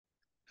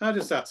How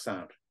does that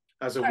sound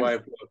as a Sounds way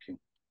of working?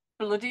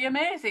 bloody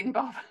amazing,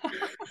 Bob.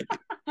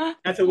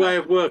 As a way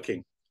of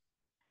working.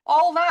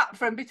 All that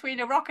from between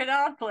a rock and a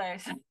hard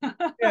place.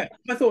 Yeah,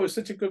 I thought it was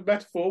such a good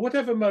metaphor.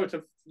 Whatever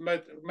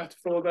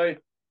metaphor they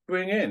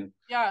bring in,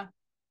 Yeah,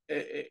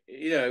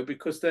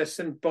 because they're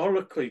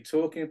symbolically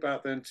talking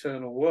about the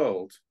internal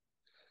world.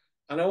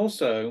 And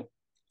also,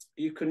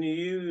 you can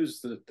use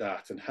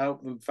that and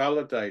help them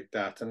validate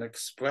that and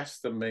express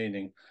the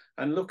meaning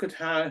and look at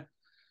how,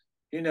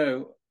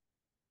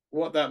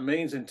 what that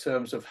means in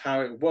terms of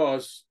how it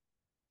was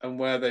and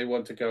where they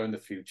want to go in the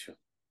future.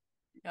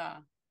 yeah.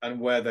 And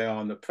where they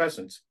are in the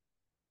present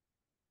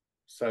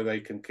so they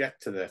can get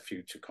to their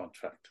future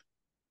contract.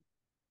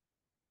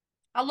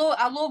 I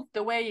love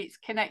the way it's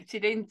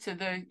connected into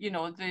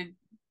the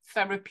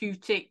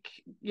therapeutic,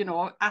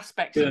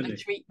 aspects of the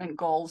treatment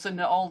goals and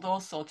all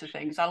those sort of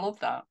things. I love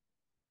that.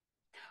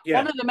 Yeah.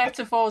 One of the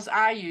metaphors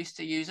I used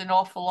to use an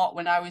awful lot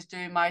when I was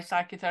doing my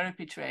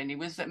psychotherapy training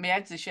was that my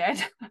head's a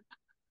shed.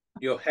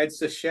 Your head's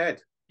a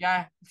shed.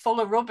 Yeah, full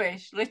of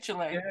rubbish,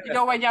 literally.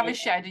 Yeah. When you have a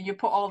shed and you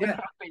put all the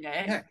crap in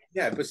it.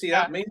 Yeah. But see,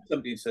 that means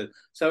something.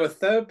 So a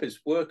therapist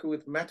working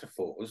with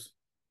metaphors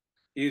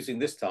using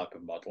this type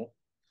of model,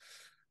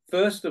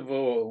 first of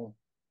all,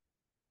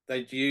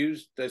 they'd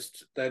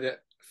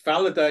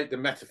validate the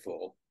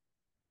metaphor,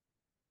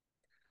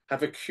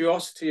 have a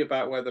curiosity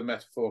about where the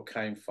metaphor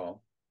came from,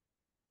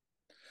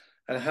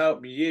 and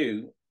help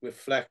you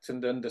reflect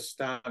and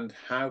understand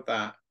how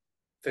that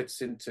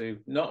fits into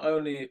not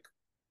only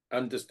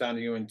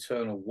understanding your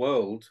internal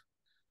world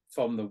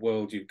from the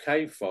world you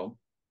came from,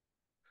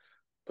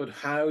 but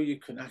how you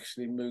can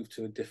actually move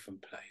to a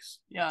different place.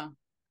 Yeah.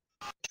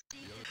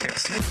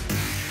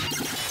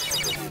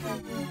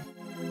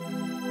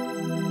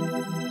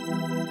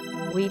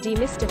 We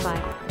demystify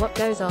what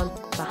goes on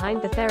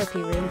behind the therapy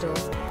room door.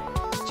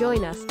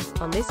 Join us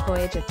on this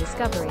voyage of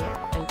discovery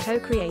and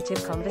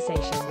co-creative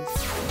conversations.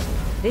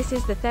 This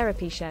is The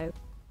Therapy Show,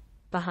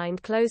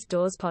 Behind Closed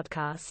Doors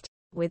podcast,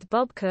 with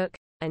Bob Cook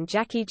and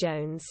Jacci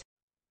Jones.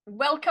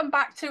 Welcome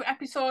back to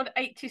episode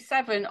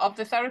 87 of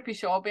The Therapy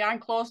Show, Behind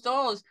Closed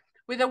Doors,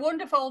 with a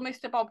wonderful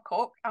Mr. Bob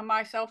Cook and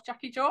myself,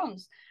 Jacci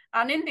Jones.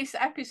 And in this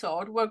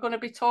episode, we're going to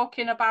be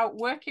talking about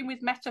working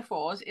with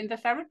metaphors in the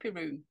therapy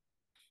room.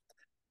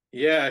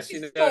 Yes,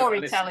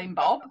 storytelling,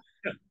 Bob.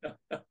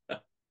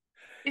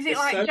 Is it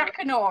like so, Jack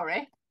and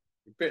Ori?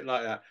 A bit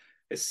like that.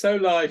 It's so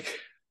like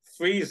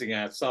freezing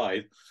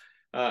outside.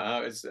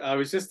 I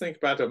was just thinking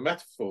about a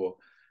metaphor.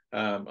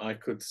 I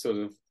could sort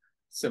of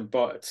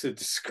to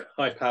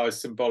describe how I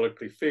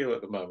symbolically feel at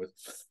the moment.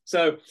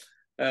 So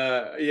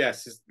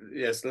yes,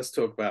 let's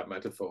talk about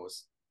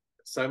metaphors.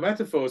 So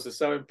metaphors are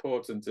so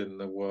important in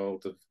the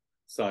world of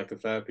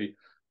psychotherapy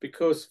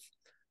because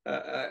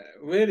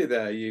really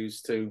they're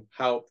used to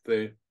help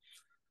the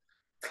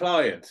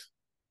client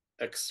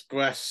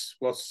express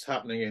what's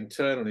happening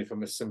internally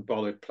from a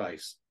symbolic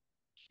place.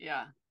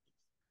 Yeah.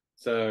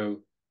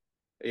 So,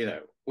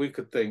 we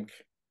could think,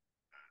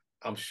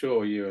 I'm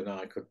sure you and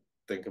I could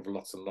think of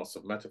lots and lots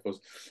of metaphors.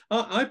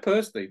 I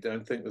personally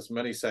don't think there's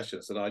many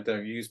sessions that I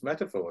don't use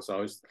metaphors.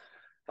 I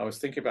was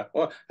thinking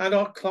about, and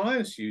our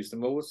clients use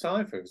them all the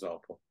time, for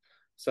example.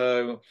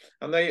 So,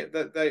 and they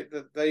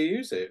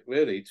use it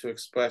really to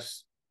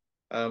express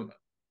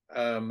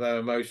their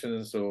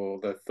emotions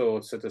or their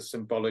thoughts at a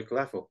symbolic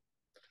level.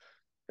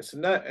 It's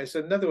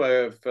another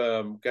way of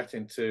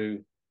getting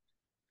to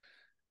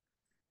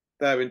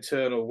their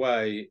internal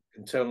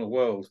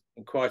world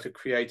in quite a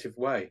creative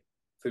way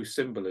through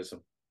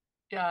symbolism.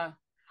 Yeah,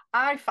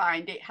 I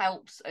find it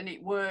helps and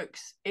it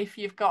works if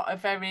you've got a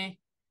very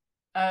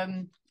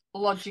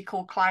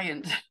logical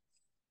client.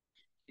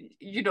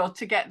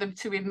 To get them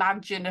to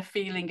imagine a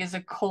feeling as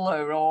a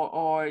colour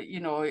or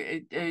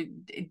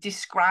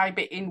describe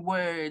it in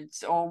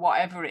words or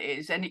whatever it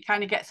is. And it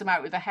kind of gets them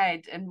out of the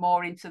head and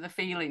more into the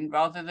feeling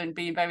rather than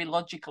being very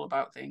logical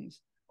about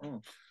things.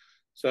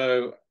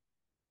 So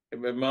it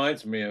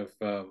reminds me of,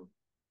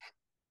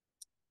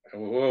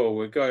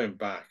 we're going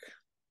back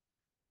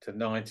to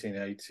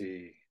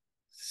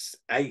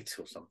 1988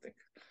 or something.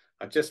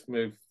 I just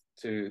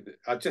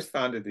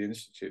founded the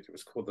Institute. It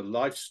was called the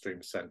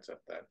Livestream Centre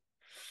then.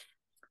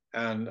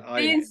 And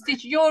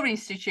your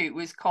institute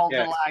was called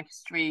the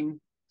Livestream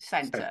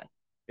Centre.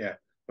 Yeah,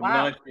 from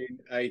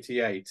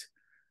 1988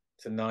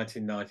 to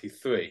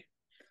 1993,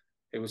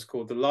 it was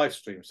called the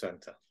Livestream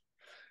Centre,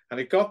 and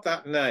it got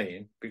that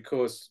name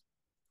because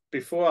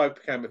before I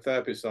became a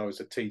therapist, I was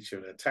a teacher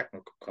in a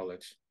technical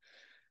college,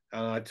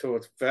 and I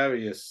taught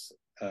I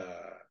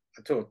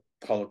taught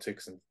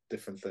politics and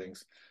different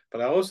things,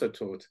 but I also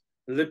taught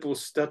liberal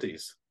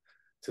studies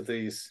to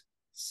these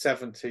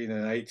 17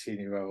 and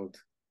 18-year-old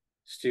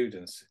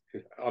students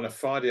on a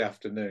Friday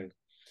afternoon.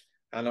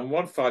 And on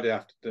one Friday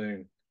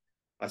afternoon,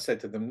 I said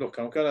to them, look,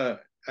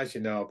 as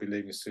you know, I'll be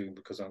leaving soon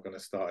because I'm going to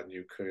start a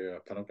new career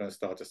up and I'm going to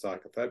start a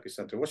psychotherapy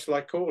centre. What shall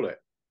I call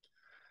it?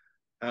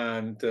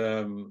 And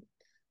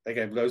they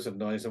gave loads of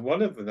names. And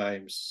one of the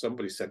names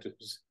somebody said it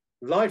was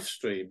Life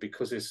Stream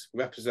because it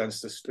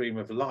represents the stream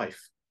of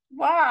life.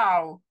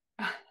 Wow.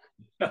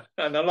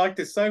 And I liked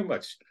it so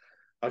much.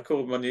 I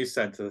called my new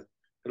centre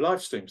the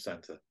live stream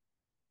centre.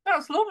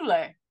 That's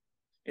lovely.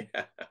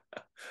 Yeah.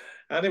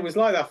 And it was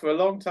like that for a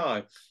long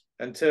time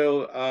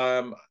until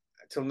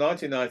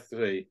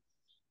 1993.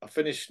 I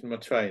finished my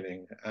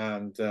training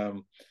and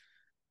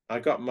I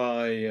got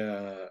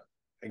my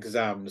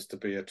exams to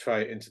be a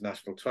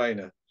international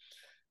trainer.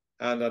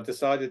 And I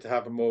decided to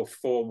have a more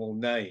formal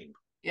name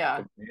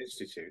for the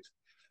institute.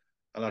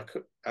 And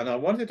I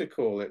wanted to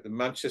call it the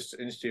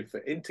Manchester Institute for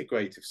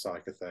Integrative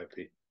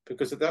Psychotherapy,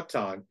 because at that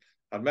time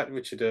I'd met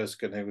Richard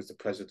Erskine, who was the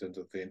president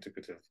of the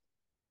Integrative.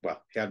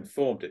 Well, he hadn't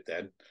formed it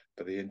then,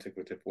 but the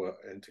Integrative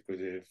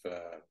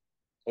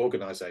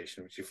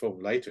organization, which he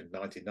formed later in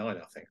 '99,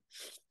 I think.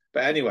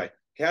 But anyway,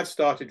 he had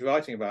started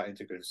writing about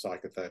integrative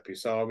psychotherapy,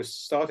 so I was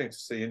starting to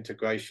see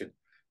integration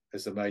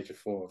as a major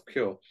form of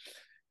cure.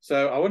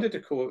 So I wanted to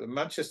call it the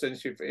Manchester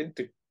Institute for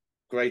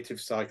Integrative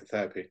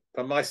Psychotherapy,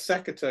 but my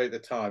secretary at the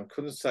time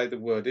couldn't say the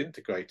word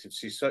integrative.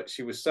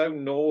 She was so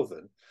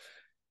northern.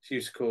 She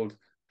was called,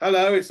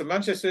 "Hello, it's the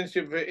Manchester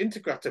Institute for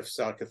Integrative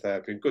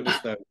Psychotherapy," and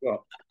goodness knows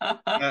what.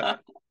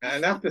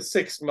 And after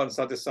 6 months,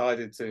 I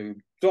decided to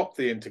drop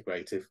the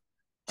integrative.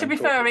 To be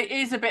fair, it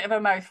is a bit of a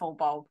mouthful,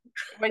 Bob.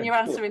 When you're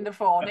answering the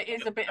phone, it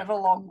is a bit of a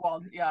long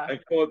one. Yeah. I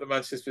call it the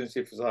Manchester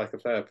Institute for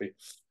Psychotherapy,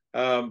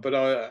 but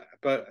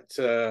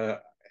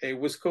it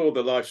was called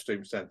the Live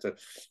Stream Centre,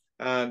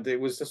 and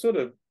it was a sort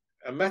of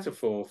a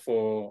metaphor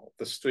for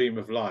the stream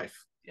of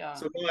life. Yeah.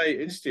 So my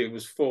institute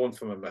was formed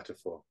from a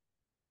metaphor.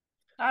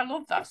 I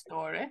love that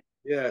story.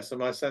 Yeah. So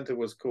my centre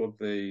was called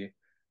the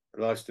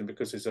Live Stream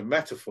because it's a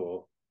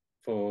metaphor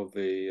for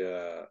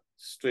the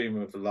stream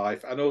of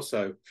life, and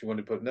also, if you want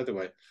to put it another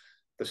way,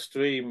 the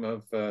stream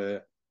of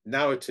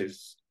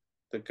narratives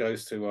that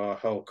goes through our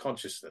whole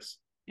consciousness.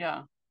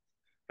 Yeah.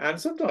 And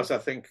sometimes I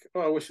think, oh,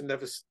 I wish I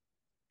never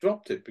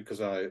dropped it because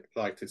I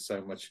liked it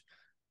so much.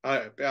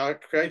 I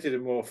created a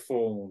more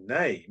formal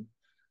name,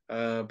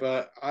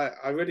 but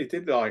I really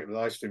did like the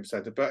Live Stream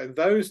Centre. But in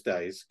those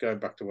days, going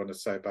back to what I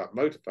say about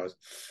motorfuzz,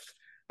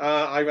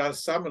 I ran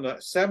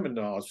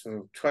seminars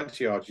for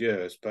 20-odd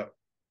years, but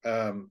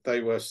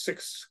they were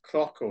 6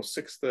 o'clock or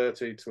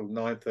 6:30 till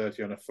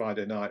 9:30 on a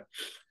Friday night.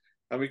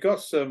 And we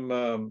got some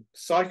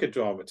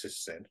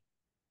psychodramatists in.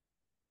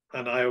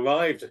 And I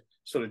arrived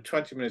sort of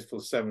 20 minutes before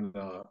the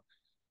seminar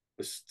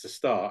was to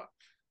start.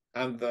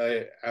 And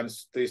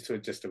these two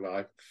had just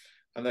arrived.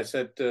 And they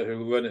said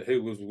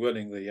who was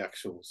running the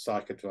actual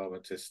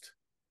psychodramatist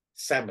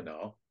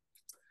seminar.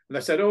 And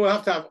they said, oh, we'll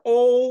have to have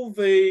all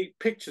the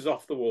pictures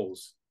off the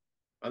walls.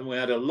 And we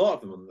had a lot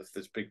of them on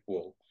this big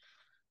wall.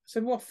 I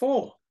said, what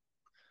for?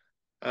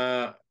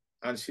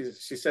 And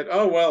she said,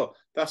 oh, well,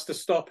 that's to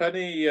stop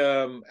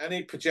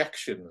any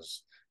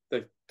projections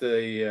that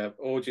the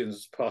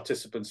audience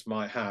participants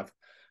might have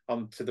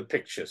onto the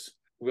pictures.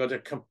 We had a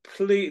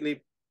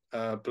completely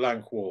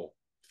blank wall.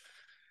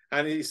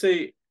 And you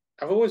see,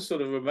 I've always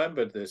sort of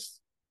remembered this,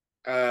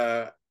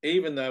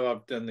 even though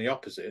I've done the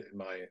opposite in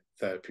my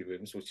therapy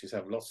rooms, which is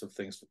have lots of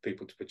things for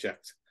people to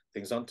project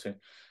things onto,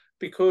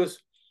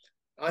 because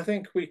I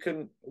think we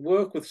can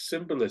work with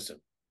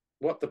symbolism,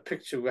 what the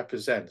picture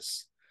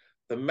represents,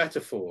 the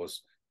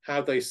metaphors,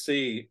 how they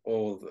see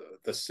all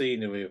the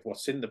scenery of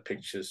what's in the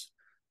pictures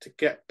to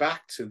get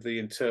back to the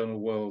internal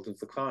world of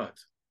the client.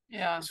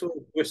 Yeah. It's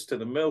all grist to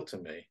the mill to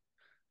me.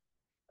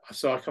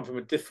 So I come from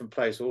a different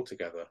place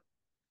altogether.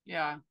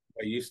 Yeah.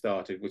 Where you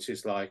started, which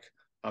is like,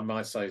 I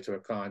might say to a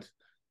client,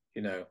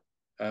 you know,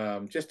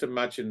 just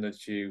imagine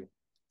that you,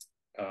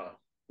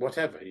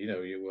 whatever, you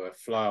know, you were a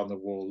fly on the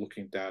wall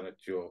looking down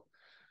at your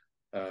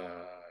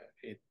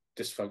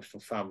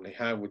dysfunctional family.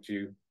 How would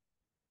you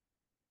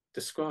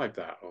describe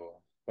that, or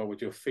what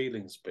would your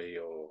feelings be,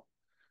 or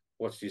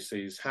what do you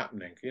see is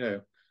happening, you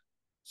know?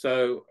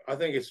 So I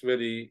think it's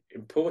really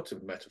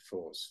important,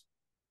 metaphors.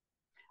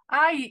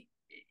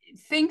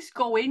 Things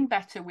go in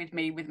better with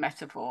me with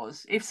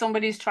metaphors. If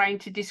somebody's trying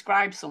to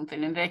describe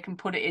something and they can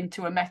put it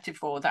into a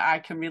metaphor that I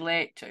can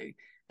relate to,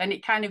 then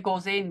it kind of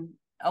goes in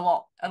a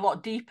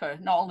lot deeper,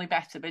 not only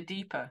better, but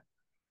deeper.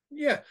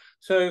 Yeah.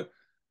 So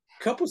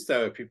couples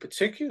therapy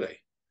particularly.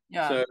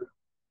 Yeah. So,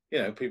 you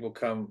know, people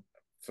come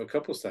for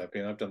couples therapy,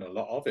 and I've done a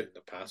lot of it in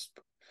the past,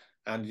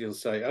 and you'll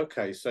say,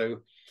 okay,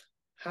 so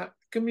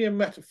give me a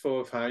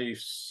metaphor of how you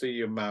see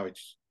your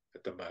marriage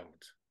at the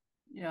moment.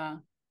 Yeah.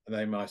 And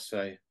they might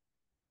say,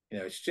 you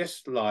know, it's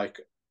just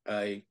like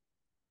a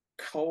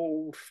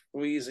cold,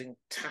 freezing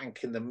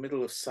tank in the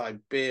middle of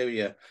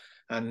Siberia,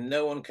 and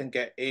no one can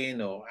get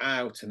in or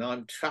out, and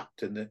I'm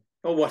trapped in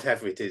or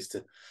whatever it is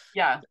to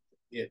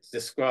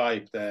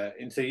describe there,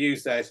 and to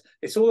use that.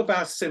 It's all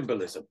about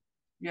symbolism.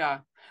 Yeah,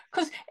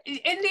 because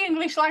in the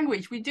English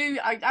language, we do,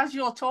 as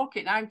you're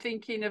talking, I'm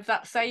thinking of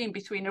that saying,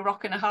 between a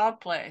rock and a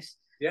hard place.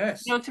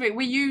 Yes. You know what I mean?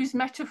 We use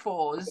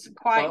metaphors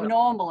quite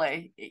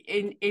normally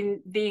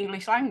in the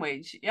English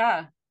language.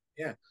 Yeah.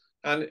 Yeah.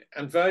 And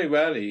very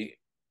rarely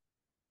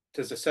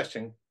does a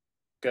session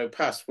go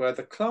past where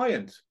the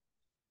client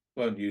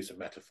won't use a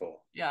metaphor.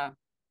 Yeah.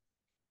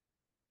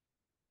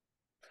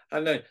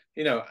 And then,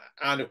 you know,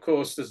 and of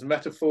course there's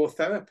metaphor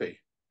therapy.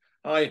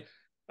 I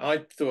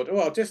thought, oh,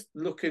 I'll just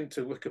look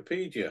into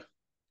Wikipedia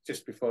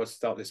just before I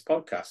start this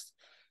podcast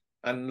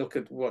and look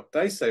at what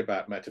they say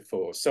about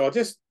metaphors. So I'll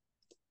just,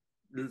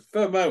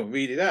 for a moment,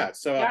 read it out.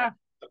 So I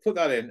put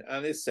that in,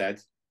 and it said,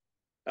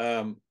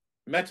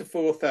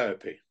 metaphor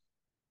therapy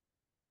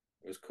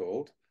was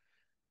called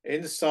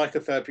in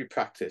psychotherapy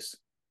practice.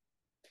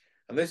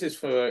 And this is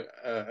for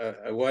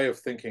a way of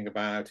thinking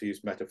about how to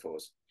use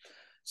metaphors.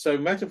 So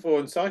metaphor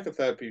in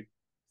psychotherapy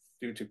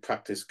due to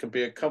practice can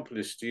be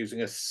accomplished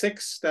using a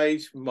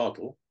 6-stage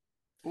model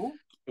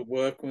for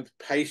working with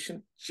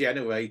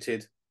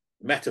patient-generated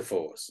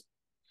metaphors.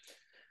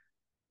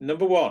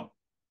 Number 1,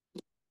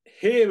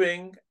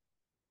 hearing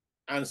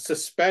and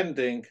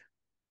suspending,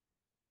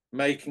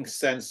 making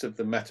sense of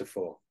the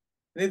metaphor.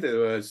 In other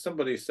words,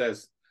 somebody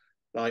says,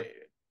 like,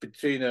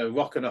 between a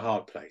rock and a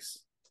hard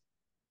place.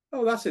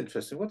 Oh, that's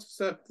interesting. What does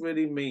that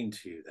really mean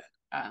to you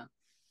then?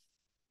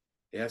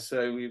 Yeah,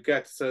 so you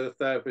get, so the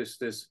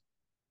therapist is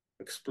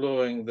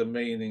exploring the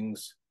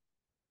meanings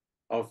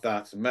of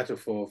that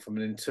metaphor from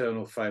an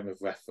internal frame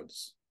of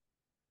reference.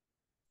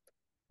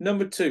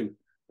 Number 2,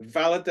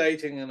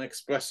 validating and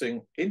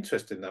expressing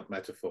interest in that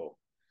metaphor.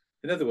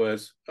 In other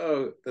words,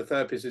 oh, the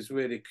therapist is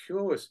really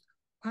curious.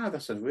 Wow,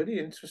 that's a really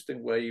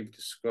interesting way you've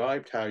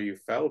described how you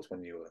felt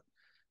when you were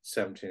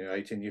 17 or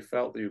 18. You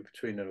felt that you were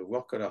between a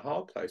rock and a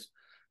hard place.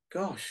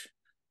 Gosh,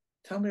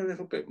 tell me a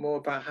little bit more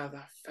about how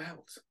that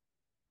felt.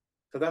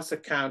 So that's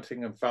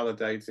accounting and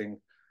validating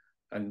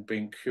and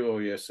being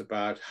curious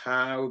about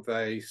how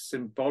they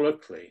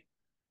symbolically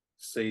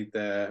see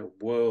their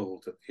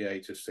world at the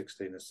age of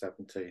 16 or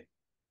 17.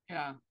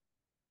 Yeah.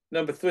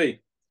 Number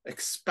 3,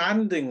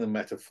 expanding the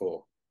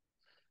metaphor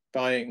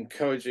by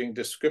encouraging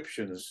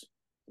descriptions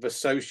of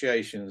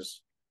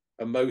associations,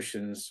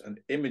 emotions, and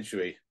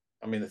imagery.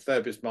 I mean, the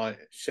therapist might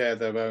share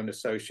their own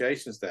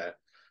associations there.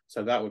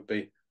 So that would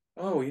be,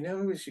 oh, you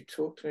know, as you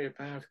talked to me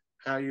about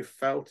how you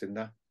felt in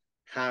that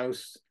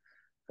house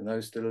and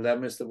those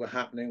dilemmas that were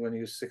happening when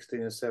you were 16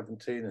 or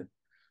 17, and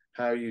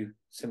how you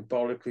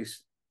symbolically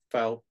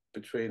felt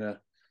between a,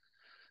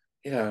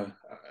 you know,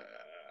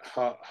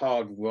 a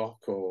hard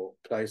rock or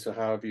place, or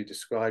however you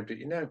described it.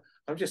 You know,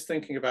 I'm just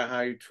thinking about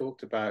how you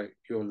talked about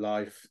your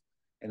life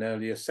in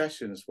earlier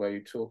sessions, where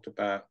you talked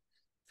about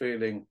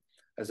feeling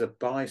as a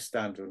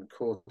bystander and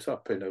caught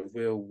up in a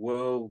real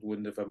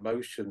whirlwind of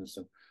emotions,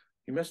 and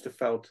you must have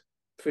felt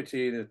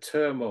pretty in a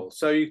turmoil.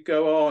 So you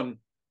go on,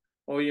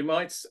 or you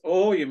might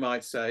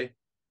say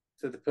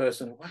to the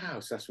person, wow,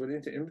 so that's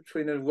really in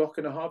between a rock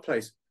and a hard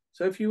place.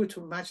 So if you were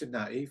to imagine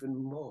that even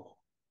more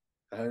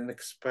and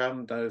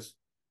expand those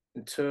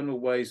internal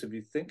ways of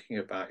you thinking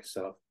about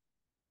yourself,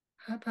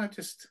 how about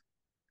just,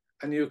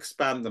 and you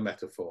expand the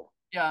metaphor.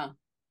 Yeah.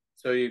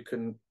 So you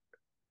can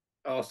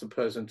ask the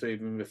person to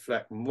even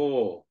reflect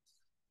more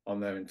on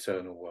their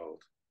internal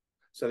world.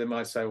 So they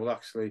might say, well,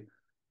 actually,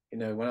 you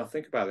know, when I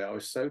think about it, I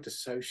was so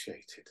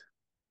dissociated,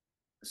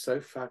 so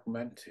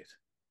fragmented.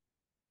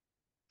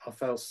 I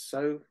felt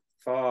so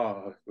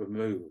far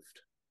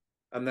removed.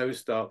 And they would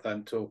start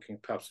then talking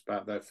perhaps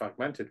about their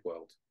fragmented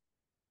world.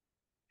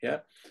 Yeah.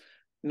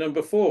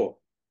 Number 4,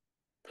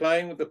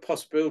 playing with the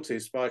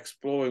possibilities by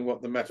exploring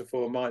what the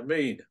metaphor might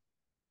mean.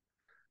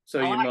 So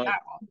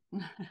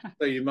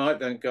you might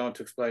then go on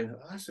to explain,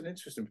 oh, that's an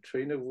interesting,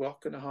 between a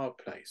rock and a hard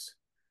place.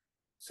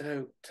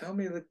 So tell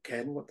me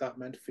again what that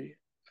meant for you.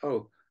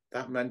 Oh,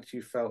 that meant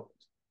you felt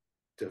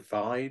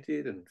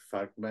divided and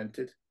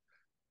fragmented.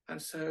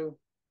 And so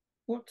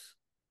what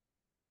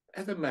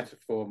other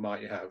metaphor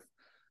might you have?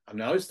 I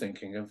mean, I was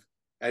thinking of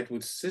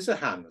Edward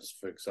Scissorhands,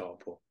 for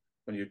example,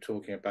 when you're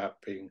talking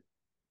about being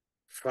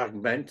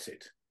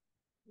fragmented.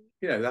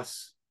 You know,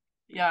 that's,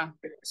 yeah.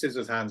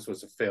 Scissorhands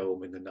was a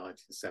film in the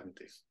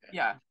 1970s.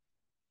 Yeah.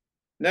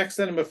 Next,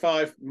 then, number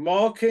 5,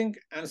 marking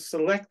and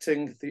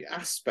selecting the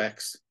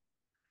aspects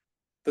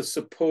that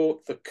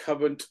support the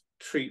current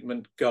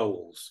treatment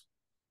goals.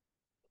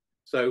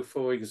 So,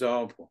 for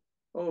example,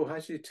 oh, how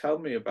did you tell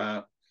me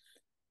about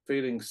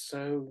feeling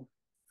so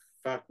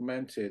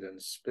fragmented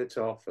and split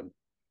off and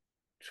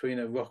between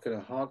a rock and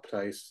a hard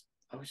place?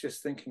 I was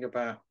just thinking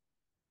about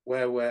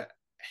where we're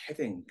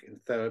heading in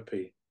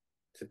therapy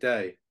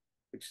today,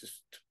 which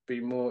is to be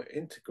more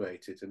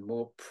integrated and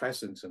more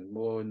present and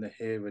more in the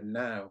here and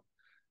now.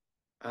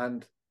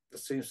 And there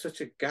seems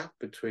such a gap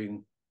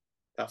between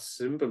that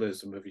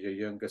symbolism of your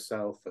younger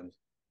self and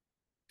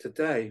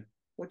today.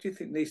 What do you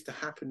think needs to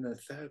happen in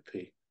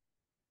therapy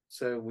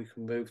so we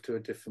can move to a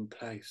different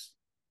place?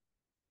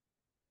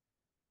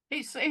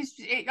 It's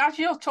as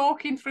you're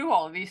talking through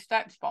all of these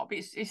steps, Bob,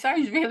 it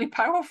sounds really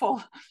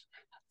powerful.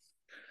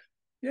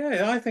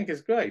 Yeah, I think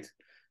it's great.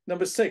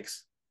 Number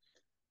 6,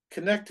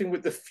 connecting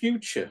with the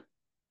future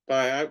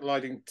by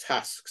outlining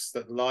tasks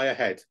that lie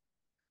ahead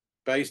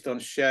based on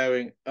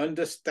sharing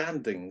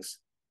understandings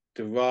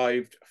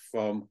derived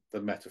from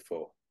the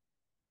metaphor.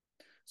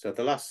 So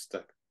the last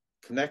step,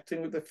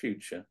 connecting with the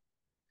future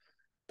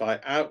by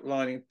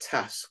outlining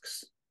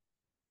tasks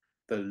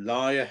that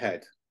lie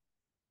ahead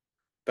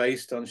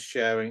based on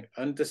sharing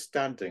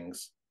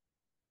understandings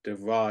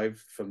derived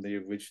from the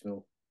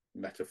original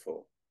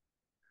metaphor.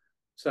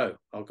 So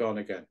I'll go on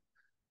again.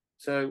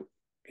 So,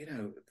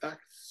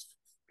 that's,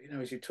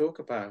 as you talk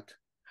about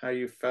how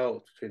you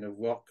felt between a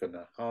rock and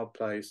a hard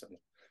place and a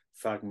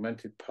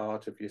fragmented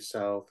part of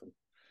yourself. And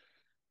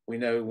we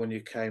know when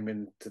you came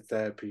into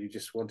therapy, you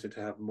just wanted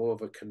to have more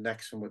of a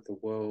connection with the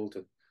world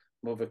and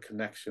more of a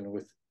connection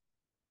with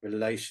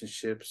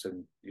relationships,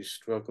 and you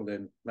struggle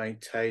in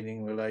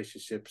maintaining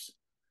relationships.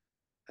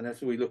 And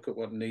as we look at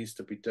what needs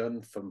to be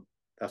done from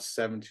that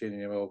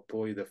 17-year-old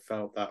boy that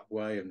felt that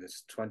way and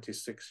this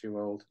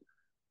 26-year-old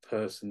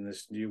person in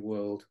this new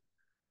world,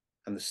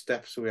 and the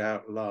steps we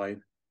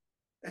outline,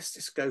 let's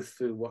just go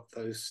through what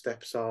those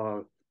steps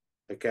are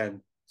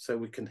again so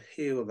we can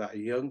heal that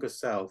younger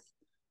self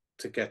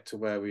to get to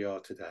where we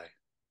are today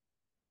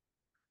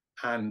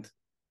and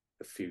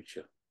the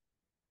future.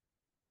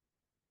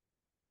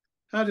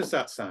 How does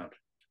that sound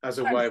as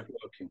a way of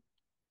working?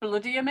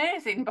 Bloody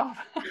amazing, Bob.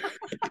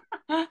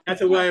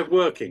 As a way of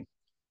working.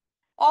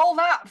 All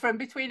that from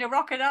between a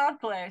rock and a hard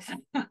place.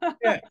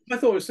 Yeah, I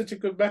thought it was such a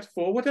good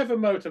metaphor, whatever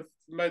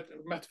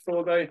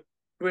metaphor they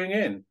bring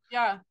in.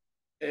 Yeah.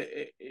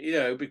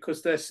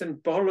 Because they're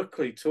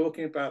symbolically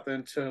talking about the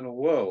internal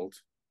world.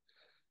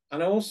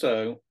 And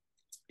also,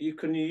 you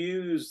can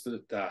use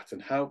that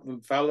and help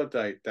them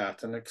validate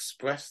that and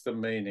express the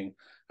meaning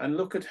and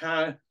look at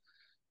how,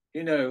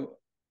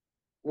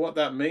 what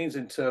that means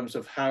in terms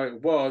of how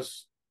it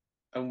was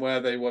and where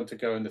they want to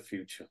go in the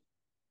future.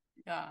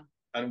 Yeah.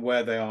 And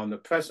where they are in the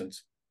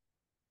present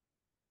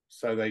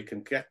so they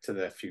can get to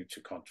their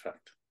future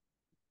contract.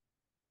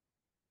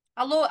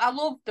 I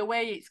love the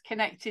way it's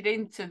connected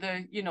into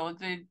the,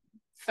 the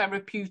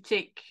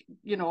therapeutic,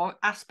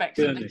 aspects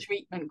of the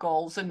treatment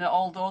goals and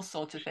all those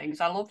sort of things.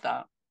 I love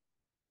that.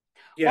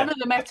 Yeah. One of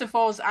the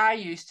metaphors I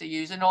used to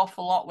use an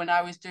awful lot when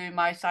I was doing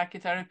my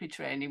psychotherapy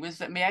training was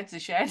that my head's a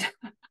shed.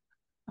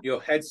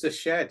 Your head's a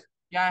shed.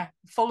 Yeah,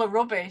 full of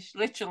rubbish,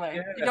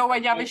 literally. Yeah.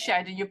 When you have a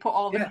shed and you put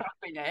all the crap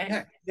in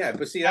it. Yeah,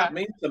 but see, that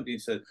means something.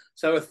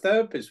 So a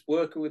therapist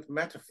working with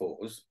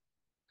metaphors,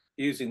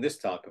 using this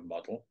type of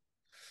model,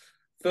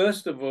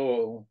 first of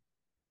all,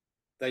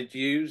 they'd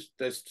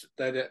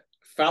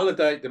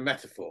validate the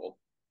metaphor,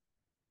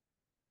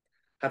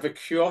 have a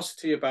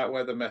curiosity about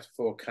where the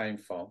metaphor came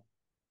from,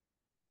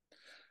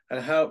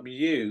 and help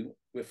you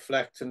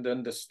reflect and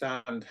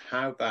understand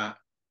how that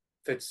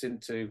fits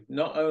into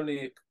not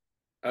only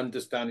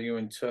understanding your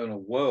internal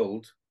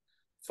world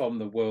from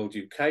the world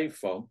you came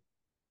from,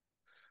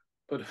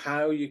 but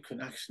how you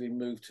can actually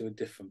move to a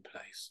different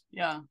place.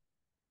 Yeah.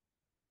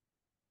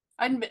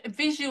 And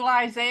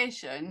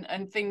visualization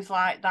and things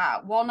like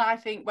that. One, I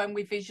think when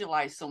we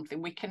visualize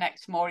something, we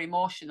connect more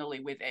emotionally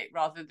with it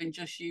rather than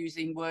just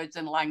using words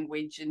and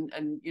language and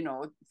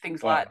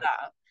things like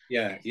that.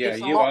 Yeah,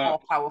 it's a lot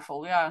more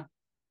powerful. Yeah.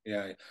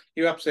 Yeah,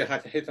 you absolutely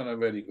had to hit on a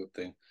really good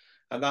thing,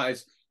 and that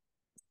is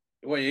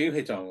what you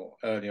hit on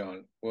early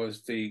on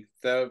was the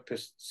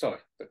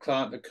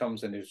client that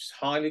comes in who's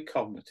highly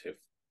cognitive,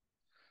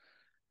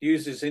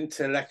 uses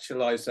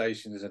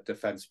intellectualization as a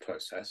defense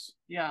process.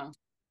 Yeah.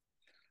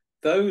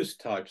 Those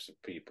types of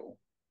people,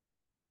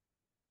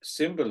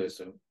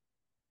 symbolism,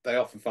 they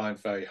often find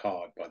very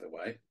hard, by the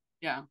way.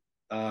 Yeah.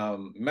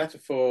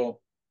 Metaphor,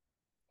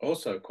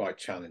 also quite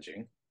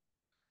challenging.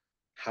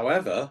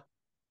 However,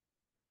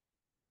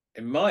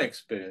 in my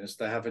experience,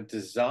 they have a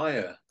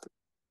desire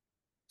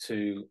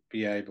to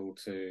be able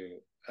to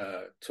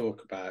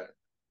talk about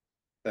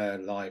their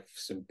life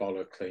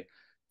symbolically.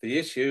 The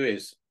issue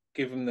is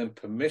giving them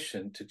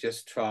permission to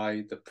just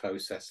try the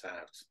process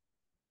out.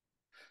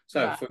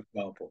 So, for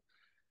example,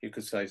 you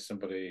could say to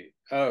somebody,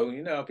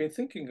 I've been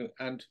thinking,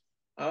 and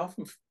I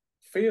often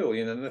feel,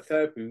 in the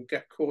therapy, we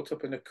get caught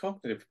up in a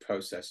cognitive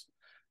process,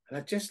 and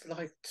I'd just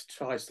like to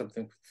try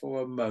something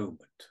for a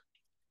moment.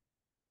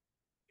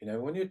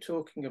 When you're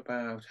talking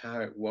about how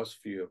it was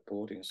for you at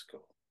boarding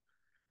school,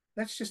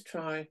 let's just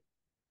try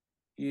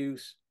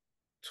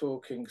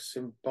talking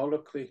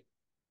symbolically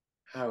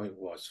how it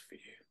was for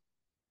you.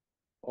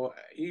 Or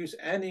use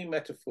any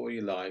metaphor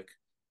you like,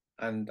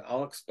 and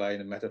I'll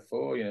explain a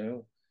metaphor,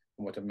 and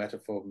what a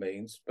metaphor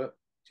means, but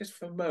just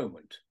for a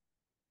moment,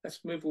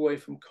 let's move away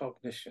from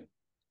cognition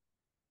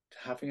to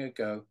having a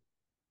go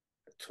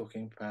at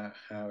talking about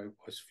how it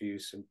was for you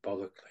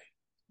symbolically.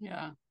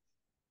 Yeah.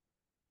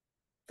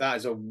 That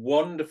is a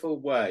wonderful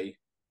way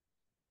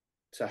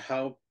to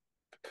help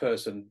a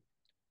person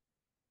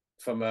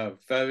from a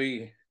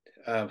very,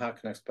 how can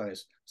I explain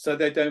this? So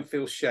they don't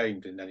feel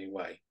shamed in any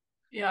way.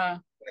 Yeah.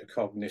 When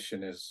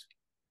cognition is,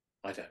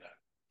 I don't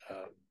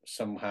know,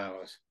 somehow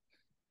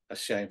a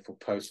shameful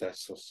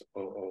process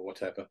or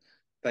whatever.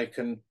 They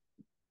can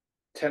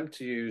attempt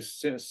to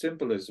use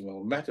symbolism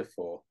or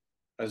metaphor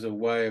as a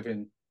way of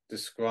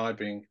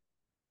describing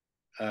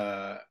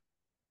their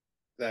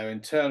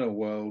internal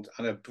world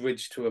and a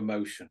bridge to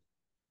emotion.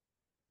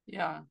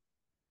 Yeah.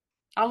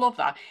 I love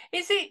that.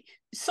 Is it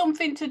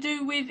something to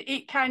do with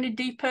it kind of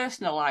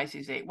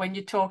depersonalizes it when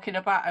you're talking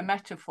about a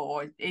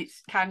metaphor?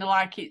 It's kind of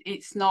like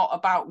it's not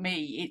about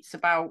me, it's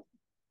about,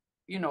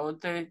 you know,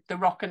 the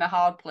rock and a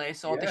hard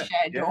place or the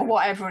shed or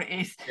whatever it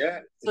is. Yeah.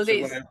 So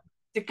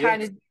they're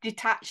kind of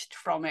detached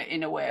from it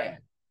in a way.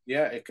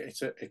 Yeah,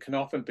 it can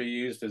often be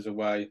used as a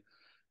way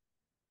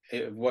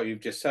of what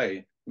you've just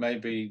said,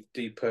 maybe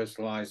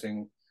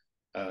depersonalizing,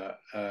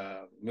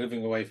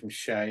 moving away from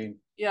shame.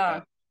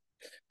 Yeah.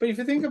 But if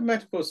you think of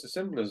metaphors as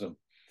symbolism,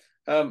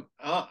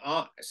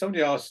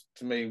 somebody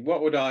asked me,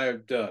 what would I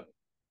have done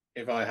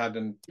if I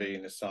hadn't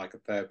been a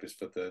psychotherapist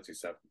for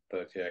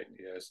 38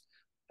 years?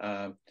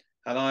 And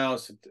I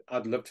answered,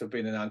 I'd love to have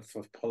been an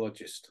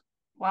anthropologist.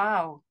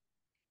 Wow.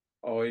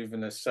 Or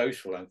even a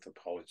social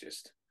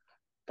anthropologist.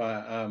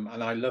 But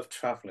and I love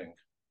traveling.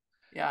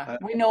 Yeah,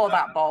 we know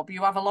that, Bob.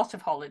 You have a lot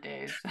of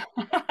holidays.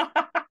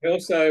 I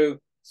also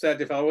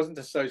said if I wasn't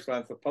a social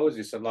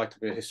anthropologist, I'd like to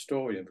be a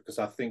historian because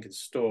I think in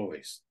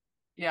stories.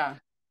 Yeah.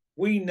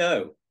 We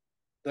know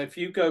that if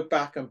you go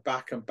back and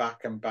back and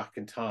back and back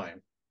in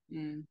time,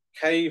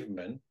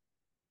 cavemen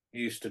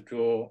used to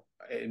draw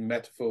in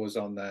metaphors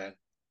on their,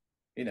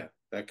 you know,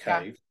 their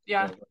cave.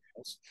 Yeah.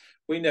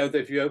 We know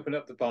that if you open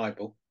up the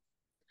Bible,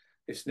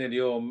 it's nearly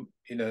all,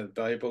 you know, the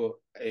Bible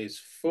is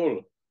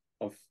full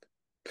of,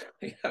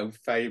 you know,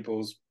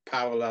 fables,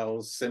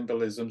 parallels,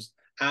 symbolisms,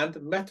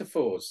 and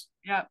metaphors.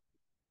 Yeah.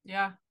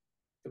 Yeah.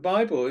 The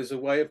Bible is a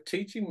way of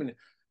teaching.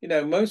 You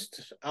know,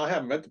 I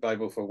haven't read the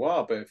Bible for a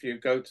while, but if you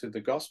go to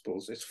the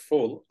Gospels, it's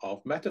full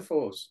of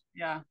metaphors.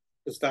 Yeah.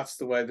 Because that's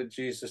the way that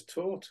Jesus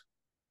taught.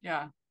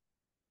 Yeah.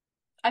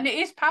 And it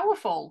is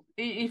powerful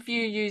if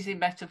you're using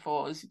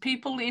metaphors.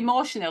 People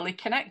emotionally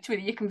connect with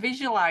it. You can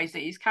visualize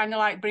it. It's kind of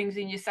like brings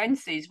in your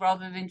senses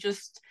rather than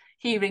just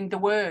hearing the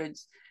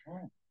words.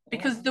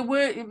 Because the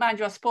word, mind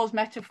you, I suppose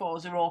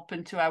metaphors are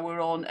open to our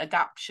own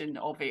adaptation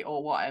of it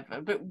or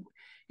whatever. But,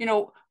 you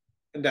know,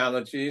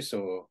 analogies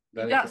or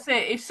that's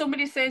it. If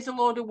somebody says a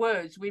load of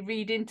words, we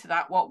read into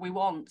that what we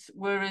want.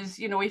 Whereas,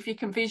 you know, if you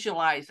can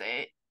visualize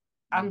it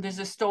and there's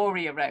a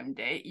story around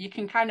it, you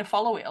can kind of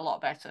follow it a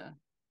lot better.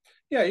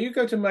 Yeah, you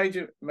go to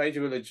major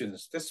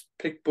religions. Let's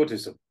pick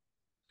Buddhism.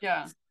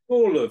 Yeah.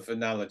 Full of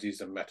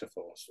analogies and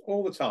metaphors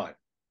all the time.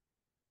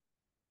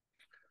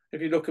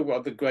 If you look at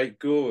what the great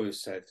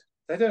gurus said,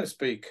 they don't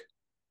speak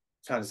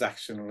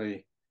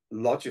transactionally,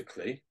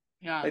 logically.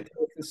 Yeah. They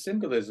talk in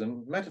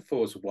symbolism,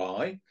 metaphors.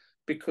 Why?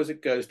 Because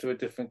it goes to a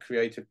different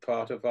creative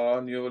part of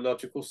our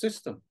neurological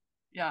system.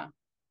 Yeah.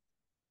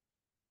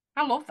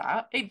 I love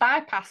that. It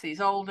bypasses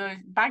all the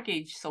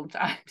baggage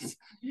sometimes.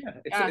 Yeah,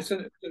 it's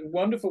a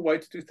wonderful way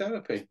to do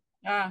therapy.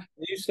 Yeah.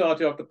 You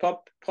started off the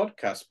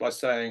podcast by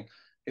saying,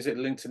 is it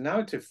linked to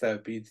narrative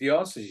therapy? The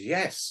answer is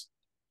yes.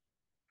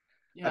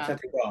 Yeah. I'll tell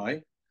you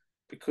why.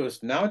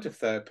 Because narrative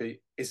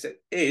therapy is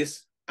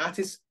at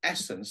its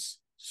essence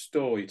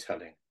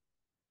storytelling.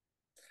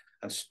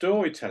 And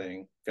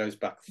storytelling goes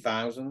back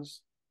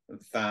thousands and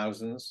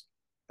thousands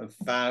and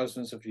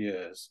thousands of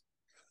years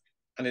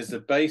and is the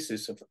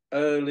basis of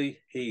early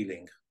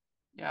healing.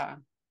 Yeah.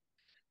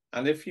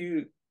 And if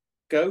you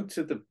go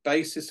to the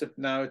basis of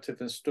narrative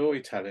and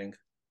storytelling,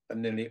 there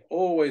nearly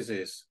always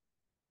is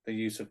the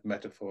use of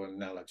metaphor and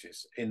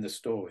analogies in the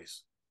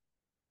stories.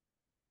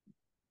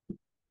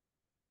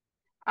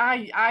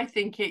 I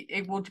think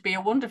it would be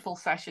a wonderful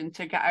session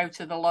to get out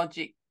of the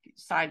logic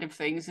side of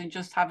things and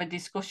just have a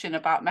discussion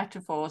about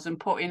metaphors and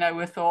putting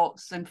our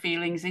thoughts and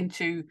feelings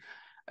into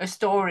a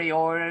story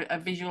or a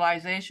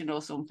visualization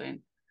or something.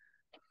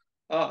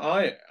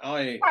 Quite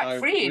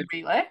freeing,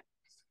 really.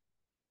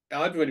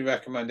 I'd really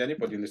recommend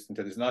anybody listening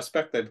to this, and I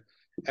expect that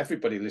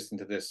everybody listening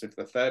to this, if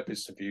the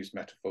therapists have used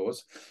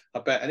metaphors, I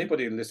bet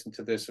anybody who listened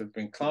to this have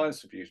been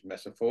clients have used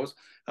metaphors,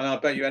 and I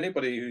bet you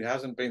anybody who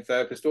hasn't been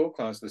therapist or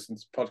clients listening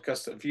to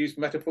podcasts have used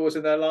metaphors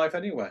in their life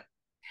anyway.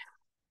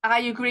 I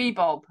agree,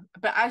 Bob.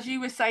 But as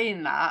you were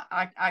saying that,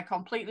 I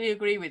completely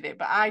agree with it.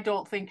 But I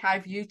don't think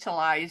I've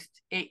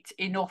utilised it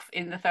enough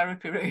in the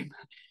therapy room.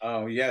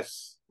 Oh,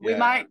 yes. We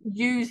might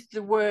use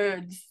the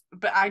words,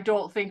 but I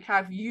don't think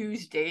I've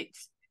used it,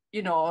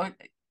 you know,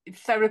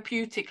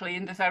 therapeutically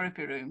in the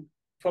therapy room.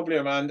 Probably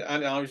around,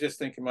 and I was just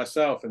thinking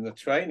myself, in the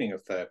training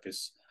of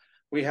therapists,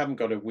 we haven't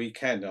got a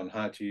weekend on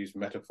how to use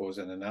metaphors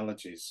and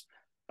analogies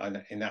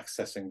in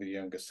accessing the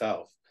younger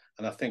self.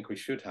 And I think we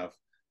should have,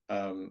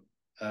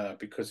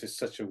 because it's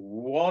such a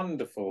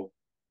wonderful,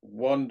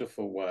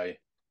 wonderful way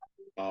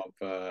of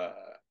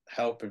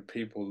helping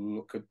people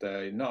look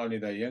at not only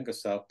their younger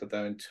self, but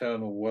their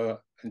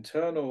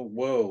internal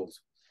world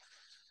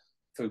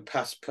through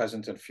past,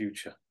 present, and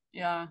future.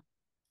 Yeah.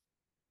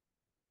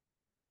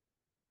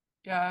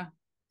 Yeah.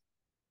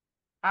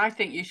 I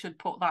think you should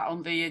put that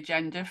on the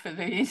agenda for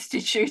the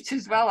institute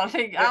as well. I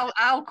think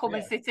I'll come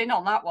and sit in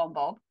on that one,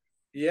 Bob.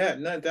 Yeah,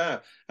 no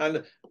doubt.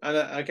 And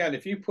again,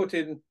 if you put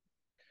in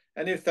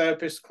any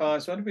therapist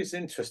clients, or anybody's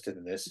interested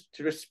in this,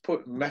 to just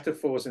put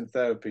metaphors in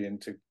therapy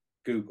into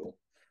Google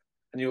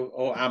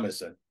or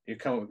Amazon, you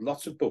come up with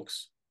lots of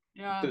books.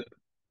 Yeah. That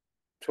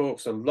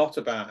talks a lot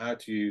about how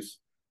to use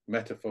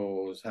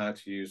metaphors, how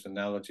to use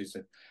analogies,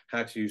 and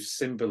how to use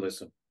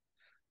symbolism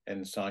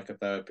in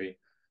psychotherapy.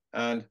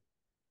 And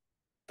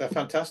they're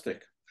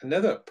fantastic.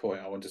 Another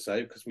point I want to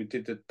say, because we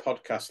did the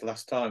podcast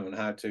last time on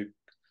how to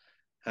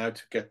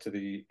get to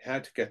the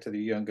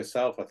younger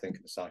self, I think,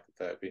 in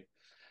psychotherapy.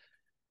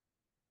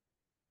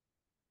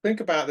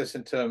 Think about this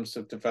in terms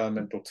of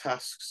developmental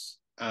tasks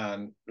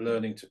and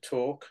learning to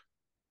talk,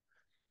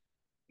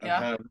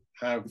 and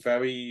how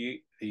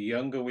the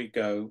younger we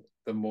go,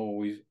 the more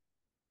we,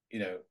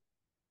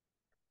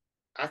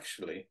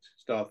 actually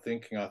start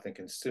thinking, I think,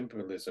 in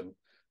symbolism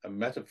and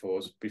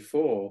metaphors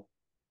before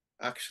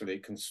actually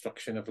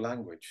construction of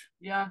language.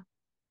 Yeah,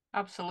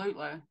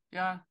 absolutely.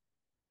 Yeah.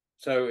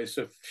 So it's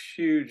a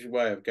huge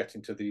way of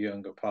getting to the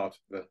younger part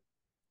of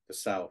the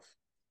self.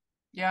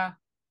 Yeah.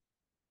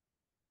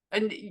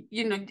 And,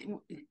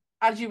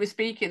 as you were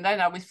speaking then,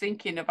 I was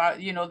thinking about,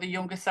 the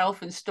younger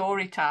self and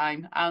story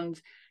time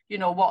and,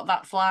 what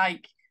that's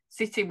like,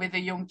 sitting with a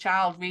young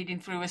child reading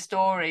through a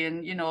story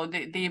and,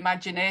 the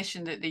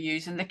imagination that they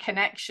use and the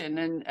connection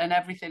and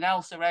everything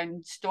else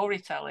around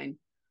storytelling.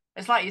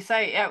 It's like you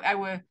say,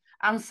 our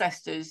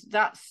ancestors,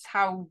 that's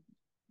how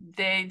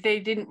they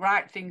didn't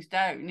write things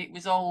down. It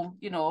was all,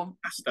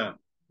 Passed down.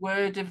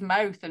 Word of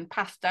mouth and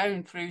passed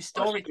down through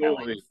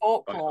storytelling,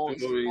 folklore,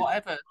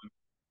 whatever.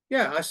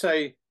 Yeah, I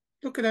say,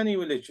 look at any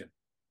religion.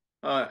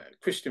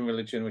 Christian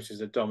religion, which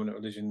is a dominant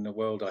religion in the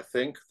world, I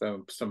think,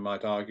 though some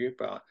might argue,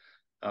 but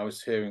I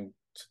was hearing,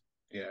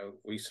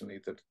 recently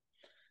that,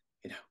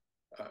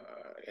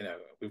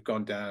 we've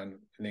gone down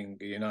in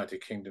the United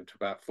Kingdom to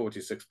about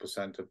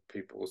 46% of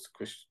people's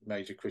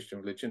major Christian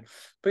religion.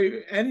 But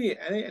any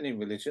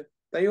religion,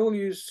 they all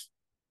use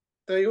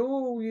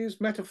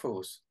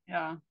metaphors.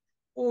 Yeah.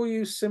 All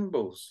use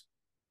symbols.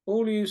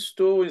 All use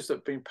stories that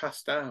have been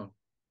passed down.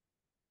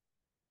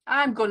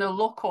 I'm going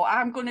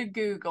to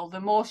Google the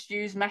most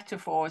used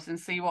metaphors and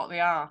see what they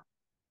are.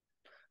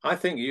 I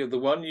think the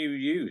one you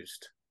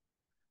used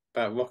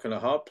about rock and a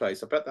hard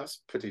place, I bet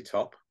that's pretty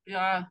top.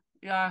 Yeah.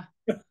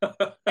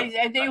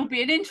 It'll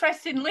be an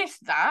interesting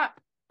list, that,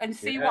 and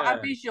see what I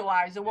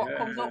visualize and what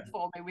comes up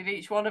for me with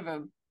each one of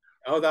them.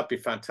 Oh, that'd be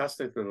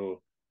fantastic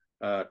little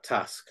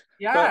task.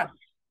 Yeah.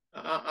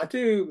 But I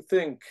do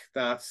think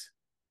that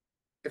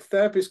if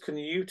therapists can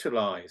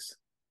utilize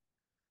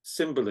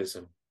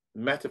symbolism,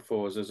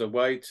 metaphors as a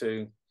way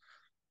to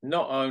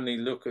not only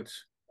look at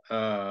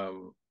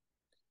the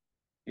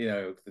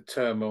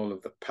turmoil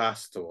of the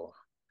past or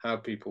how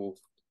people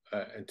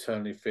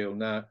internally feel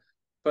now,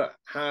 but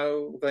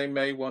how they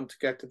may want to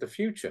get to the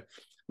future.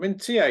 I mean,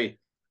 TA,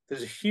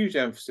 there's a huge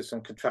emphasis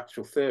on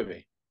contractual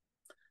theory.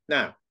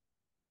 Now,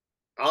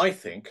 I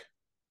think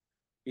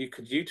you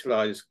could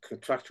utilize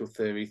contractual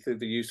theory through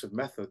the use of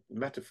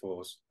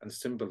metaphors and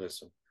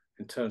symbolism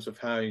in terms of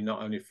how you're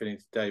not only feeling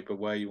today, but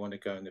where you want to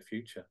go in the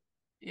future.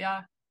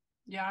 Yeah.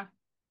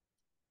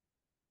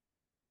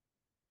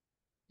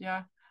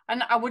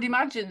 And I would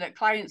imagine that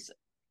clients,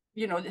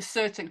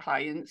 certain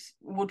clients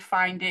would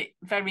find it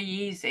very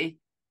easy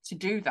to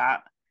do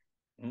that,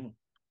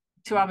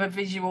 to have a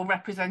visual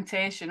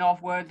representation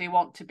of where they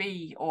want to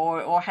be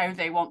or how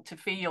they want to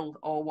feel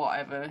or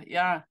whatever.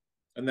 Yeah.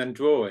 And then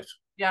draw it.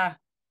 Yeah.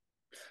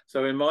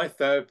 So in my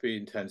therapy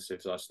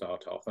intensives, I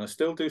start off, and I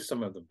still do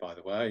some of them, by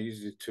the way. I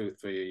usually do 2 or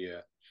 3 a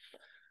year.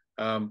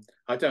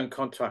 I don't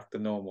contract the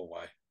normal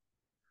way.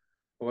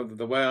 Well,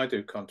 the way I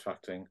do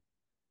contracting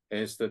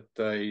is that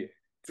they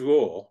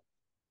draw,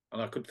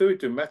 and I could do it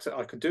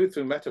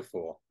through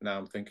metaphor. Now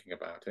I'm thinking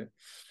about it.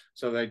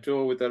 So they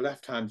draw with their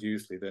left hand,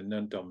 usually their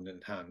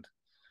non-dominant hand.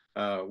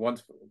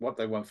 What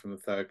they want from the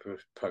therapy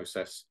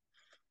process.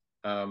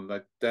 They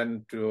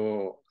then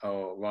draw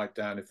or write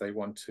down, if they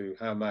want to,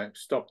 how they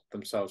stop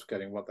themselves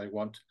getting what they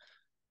want,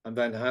 and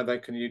then how they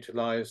can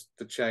utilize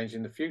the change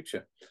in the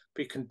future.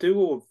 But you can do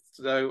all,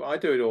 so I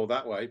do it all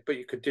that way, but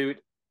you could do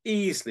it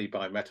easily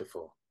by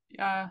metaphor.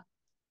 Yeah.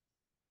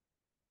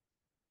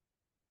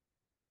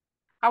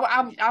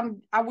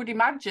 I would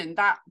imagine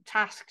that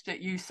task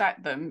that you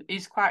set them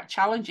is quite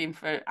challenging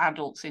for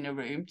adults in a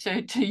room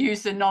to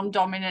use the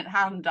non-dominant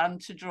hand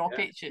and to draw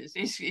pictures.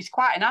 It's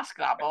quite an ask,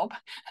 that, Bob.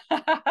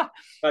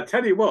 I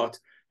tell you what,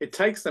 it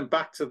takes them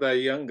back to their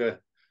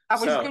younger I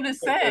was going to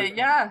say,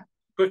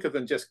 quicker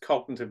than just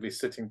cognitively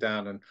sitting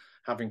down and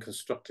having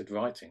constructed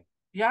writing.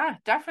 Yeah,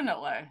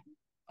 definitely.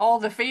 All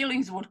the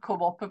feelings would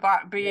come up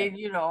about being,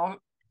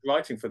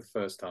 writing for the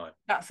first time.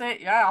 That's it.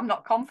 Yeah, I'm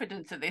not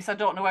confident at this. I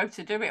don't know how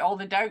to do it. All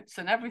the doubts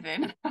and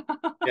everything.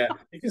 Yeah,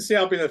 you can see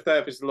I've been a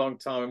therapist a long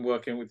time and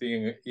working with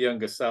the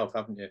younger self,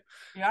 haven't you?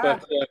 Yeah.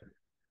 But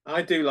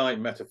I do like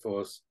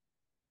metaphors.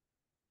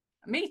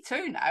 Me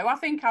too. Now I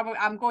think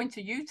I'm going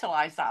to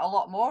utilize that a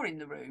lot more in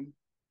the room.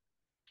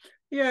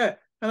 Yeah,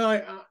 and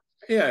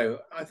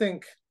I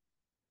think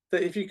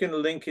that if you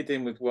can link it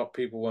in with what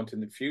people want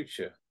in the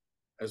future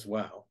as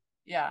well.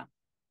 Yeah.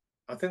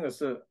 I think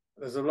there's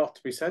a lot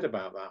to be said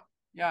about that.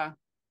 Yeah.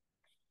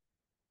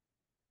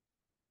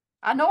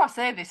 I know I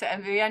say this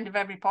at the end of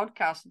every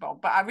podcast,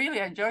 Bob, but I really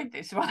enjoyed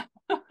this one.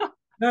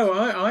 No,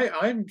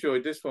 I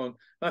enjoyed this one. And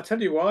I'll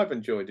tell you why I've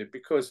enjoyed it,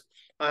 because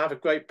I have a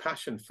great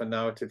passion for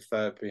narrative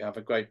therapy. I have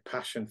a great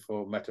passion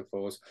for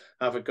metaphors.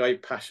 I have a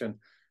great passion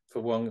for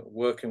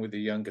working with the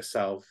younger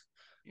self.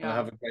 Yeah. And I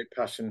have a great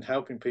passion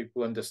helping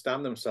people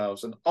understand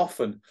themselves. And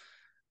often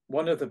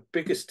one of the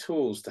biggest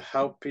tools to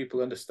help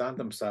people understand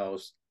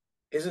themselves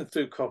isn't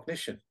through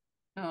cognition.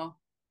 No.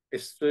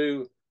 It's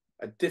through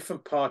a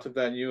different part of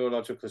their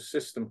neurological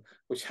system,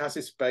 which has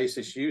its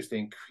basis usually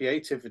in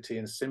creativity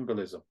and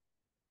symbolism.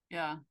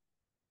 Yeah,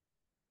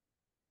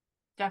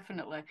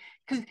 definitely,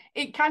 because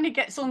it kind of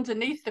gets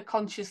underneath the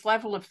conscious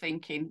level of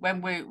thinking when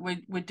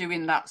we're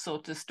doing that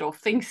sort of stuff.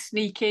 Things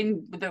sneak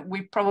in that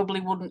we probably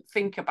wouldn't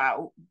think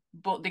about,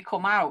 but they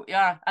come out.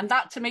 Yeah, and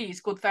that to me is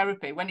good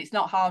therapy, when it's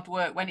not hard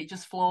work, when it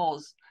just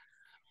flows.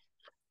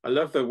 I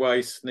love the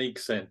way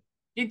sneaks in.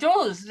 It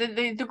does.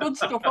 The good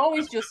stuff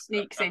always just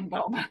sneaks in,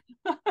 Bob.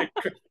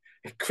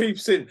 It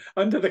creeps in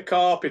under the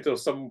carpet or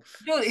it's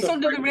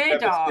under the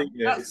radar.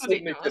 That's what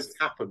it does. Just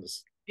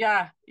happens.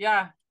 Yeah.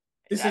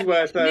 This is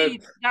where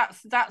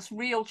that's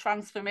real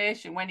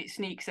transformation, when it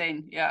sneaks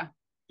in. Yeah.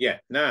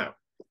 Now,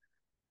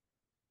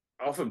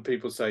 often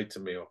people say to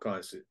me, or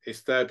clients,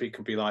 "Is therapy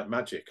can be like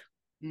magic."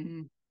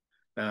 Mm-hmm.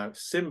 Now,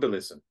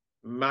 symbolism,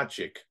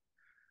 magic,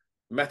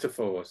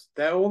 metaphors,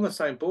 they're all in the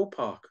same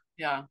ballpark.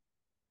 Yeah.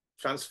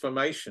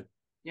 Transformation.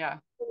 Yeah.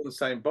 All the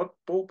same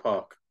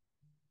ballpark.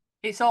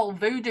 It's all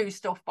voodoo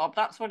stuff, Bob.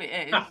 That's what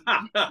it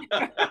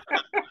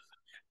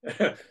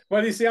is.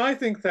 Well, you see, I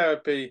think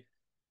therapy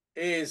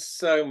is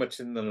so much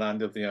in the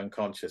land of the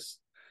unconscious.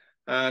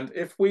 And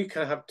if we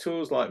can have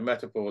tools like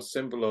metaphors,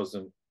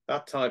 symbolism,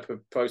 that type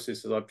of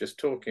processes I've just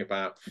talking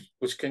about,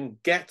 which can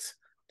get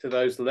to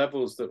those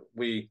levels that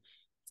we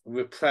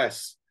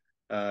repress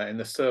in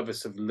the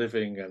service of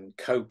living and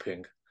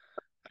coping,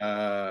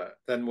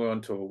 then we're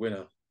onto a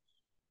winner.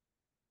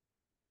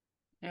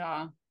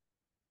 Yeah.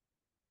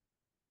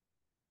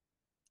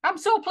 I'm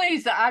so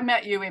pleased that I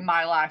met you in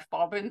my life,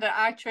 Bob, and that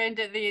I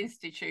trained at the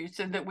Institute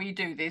and that we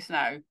do this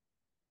now.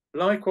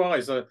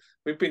 Likewise,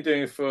 we've been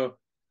doing it for,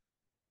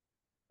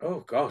 oh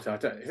God, I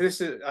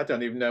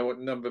don't even know what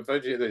number of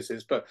budget this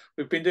is, but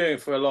we've been doing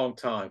it for a long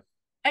time.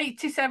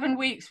 87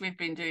 weeks we've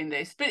been doing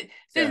this, but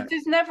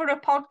there's never a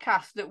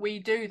podcast that we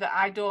do that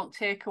I don't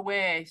take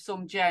away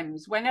some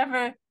gems.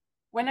 Whenever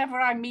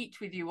I meet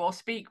with you or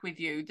speak with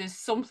you, there's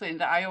something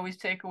that I always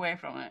take away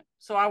from it.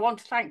 So I want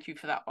to thank you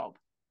for that, Bob.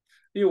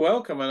 You're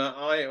welcome, and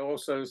I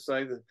also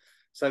say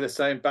the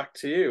same back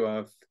to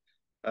you.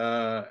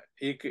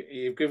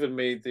 You've given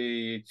me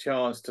the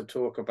chance to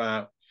talk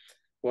about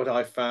what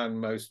I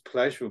found most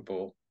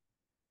pleasurable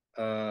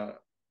in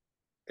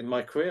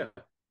my career.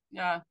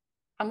 Yeah,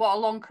 and what a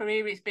long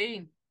career it's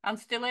been, and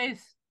still is.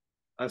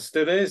 And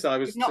still is. I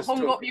was You've not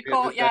hung up your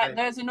coat yet.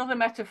 There's another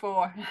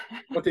metaphor.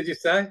 What did you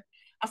say?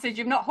 I said,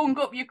 you've not hung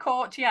up your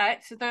coat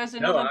yet, so there's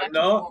another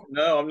metaphor.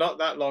 No, I'm not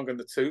that long in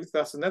the tooth.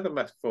 That's another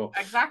metaphor.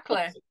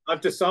 Exactly.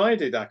 I've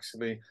decided,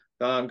 actually,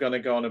 that I'm going to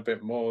go on a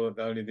bit more.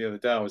 Only the other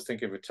day I was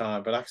thinking of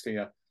retiring, but actually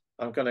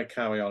I'm going to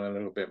carry on a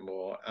little bit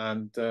more.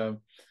 And, I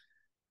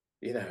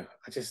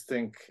just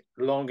think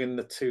long in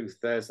the tooth,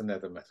 there's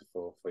another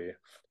metaphor for you.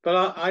 But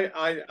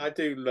I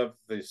do love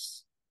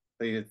these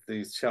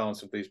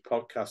chance of these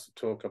podcasts to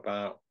talk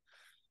about,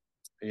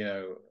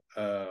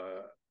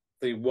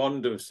 the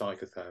wonder of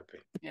psychotherapy.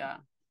 Yeah,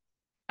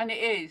 and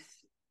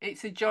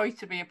it's a joy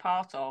to be a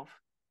part of.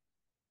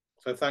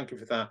 So thank you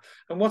for that.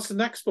 And what's the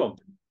next one?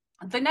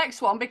 The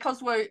next one,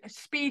 because we're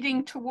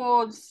speeding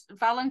towards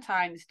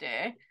Valentine's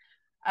Day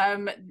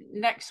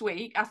next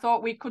week, I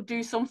thought we could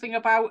do something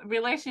about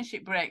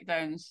relationship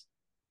breakdowns.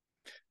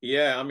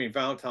 Yeah, I mean,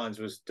 Valentine's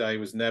Day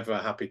was never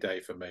a happy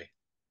day for me.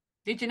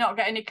 Did you not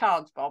get any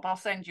cards, Bob? I'll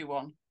send you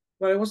one.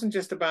 Well, it wasn't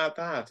just about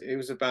that. It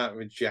was about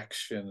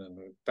rejection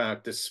and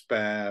about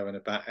despair and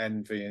about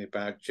envy and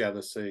about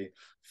jealousy,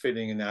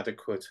 feeling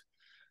inadequate.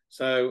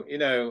 So,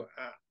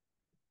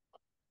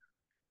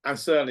 and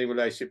certainly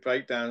relationship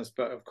breakdowns.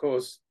 But of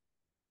course,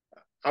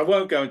 I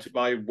won't go into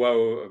my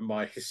woe of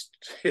my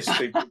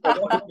history.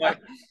 A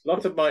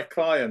lot of my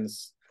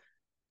clients,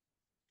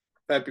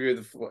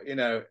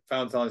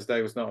 Valentine's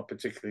Day was not a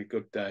particularly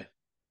good day.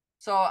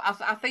 So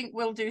I think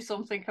we'll do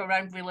something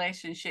around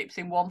relationships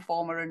in one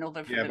form or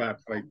another. About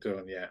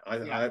breakdown. Yeah,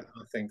 I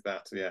think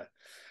that. Yeah.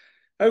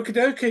 Okie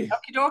dokie.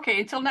 Okie dokie.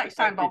 Until next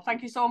time, Bob.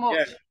 Thank you so much.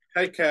 Yeah.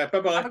 Take care.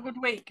 Bye bye. Have a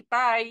good week.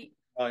 Bye.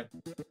 Bye.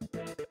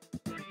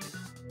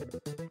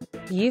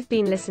 You've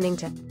been listening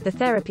to The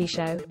Therapy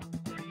Show,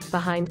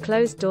 Behind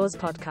Closed Doors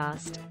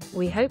podcast.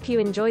 We hope you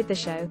enjoyed the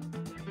show.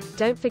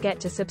 Don't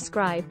forget to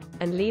subscribe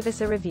and leave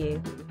us a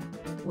review.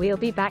 We'll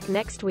be back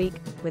next week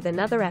with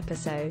another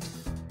episode.